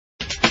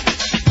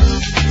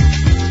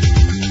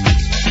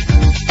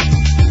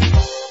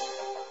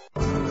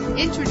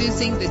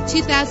Introducing the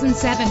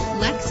 2007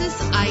 Lexus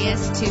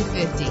IS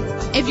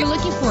 250. If you're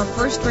looking for a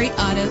first-rate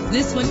auto,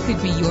 this one could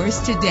be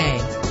yours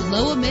today.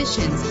 Low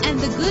emissions and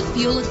the good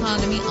fuel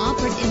economy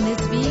offered in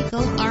this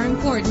vehicle are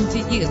important to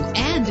you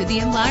and to the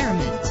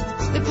environment.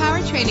 The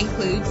powertrain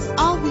includes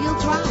all-wheel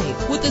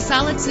drive with a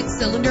solid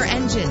 6-cylinder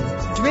engine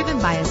driven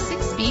by a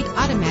 6-speed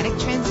automatic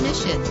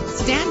transmission.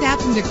 Stand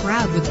out from the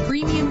crowd with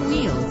premium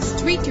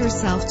wheels. Treat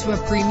yourself to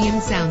a premium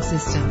sound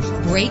system.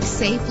 Brake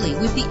safely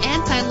with the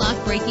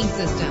anti-lock braking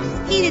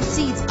system. Heated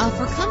seats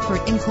offer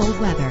comfort in cold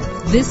weather.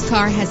 This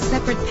car has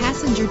separate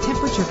passenger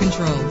temperature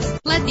controls.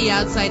 Let the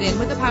outside in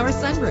with a power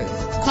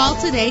sunroof. Call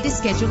today to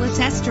schedule a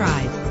test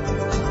drive.